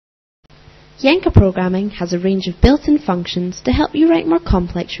Yenka programming has a range of built-in functions to help you write more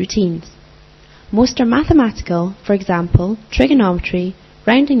complex routines. Most are mathematical, for example, trigonometry,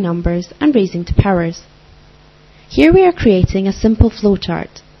 rounding numbers, and raising to powers. Here we are creating a simple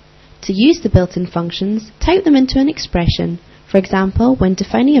flowchart. To use the built-in functions, type them into an expression, for example, when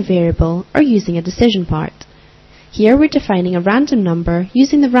defining a variable or using a decision part. Here we're defining a random number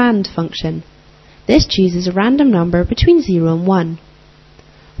using the rand function. This chooses a random number between 0 and 1.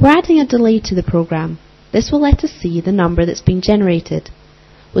 We're adding a delay to the program. This will let us see the number that's been generated.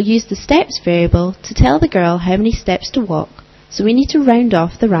 We'll use the steps variable to tell the girl how many steps to walk, so we need to round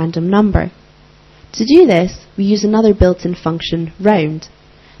off the random number. To do this, we use another built-in function, round.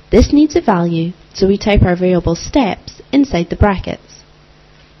 This needs a value, so we type our variable steps inside the brackets.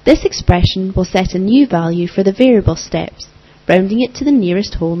 This expression will set a new value for the variable steps, rounding it to the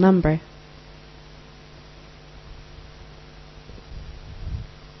nearest whole number.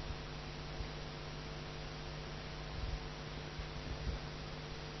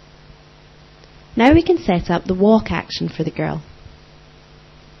 Now we can set up the walk action for the girl.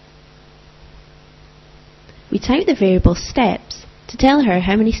 We type the variable steps to tell her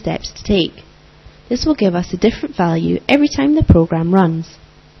how many steps to take. This will give us a different value every time the program runs.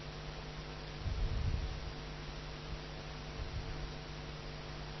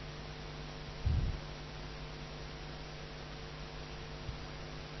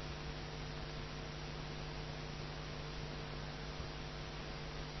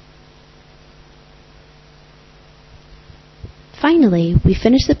 Finally, we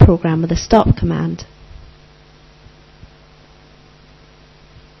finish the program with a stop command.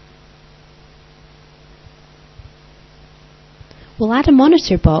 We'll add a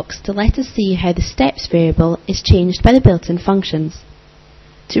monitor box to let us see how the steps variable is changed by the built-in functions.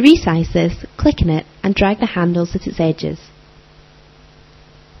 To resize this, click on it and drag the handles at its edges.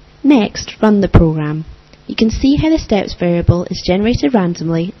 Next, run the program. You can see how the steps variable is generated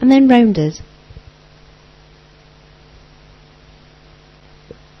randomly and then rounded.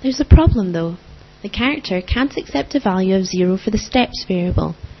 There's a problem though. The character can't accept a value of 0 for the steps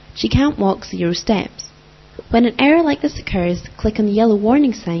variable. She can't walk 0 steps. When an error like this occurs, click on the yellow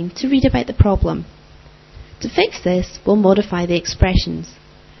warning sign to read about the problem. To fix this, we'll modify the expressions.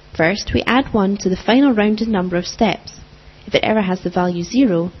 First, we add 1 to the final rounded number of steps. If it ever has the value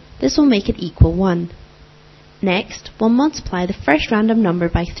 0, this will make it equal 1. Next, we'll multiply the first random number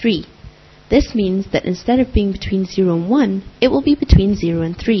by 3. This means that instead of being between 0 and 1, it will be between 0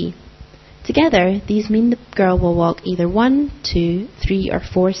 and 3. Together, these mean the girl will walk either 1, 2, 3 or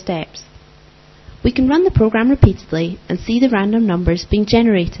 4 steps. We can run the program repeatedly and see the random numbers being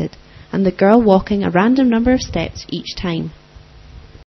generated and the girl walking a random number of steps each time.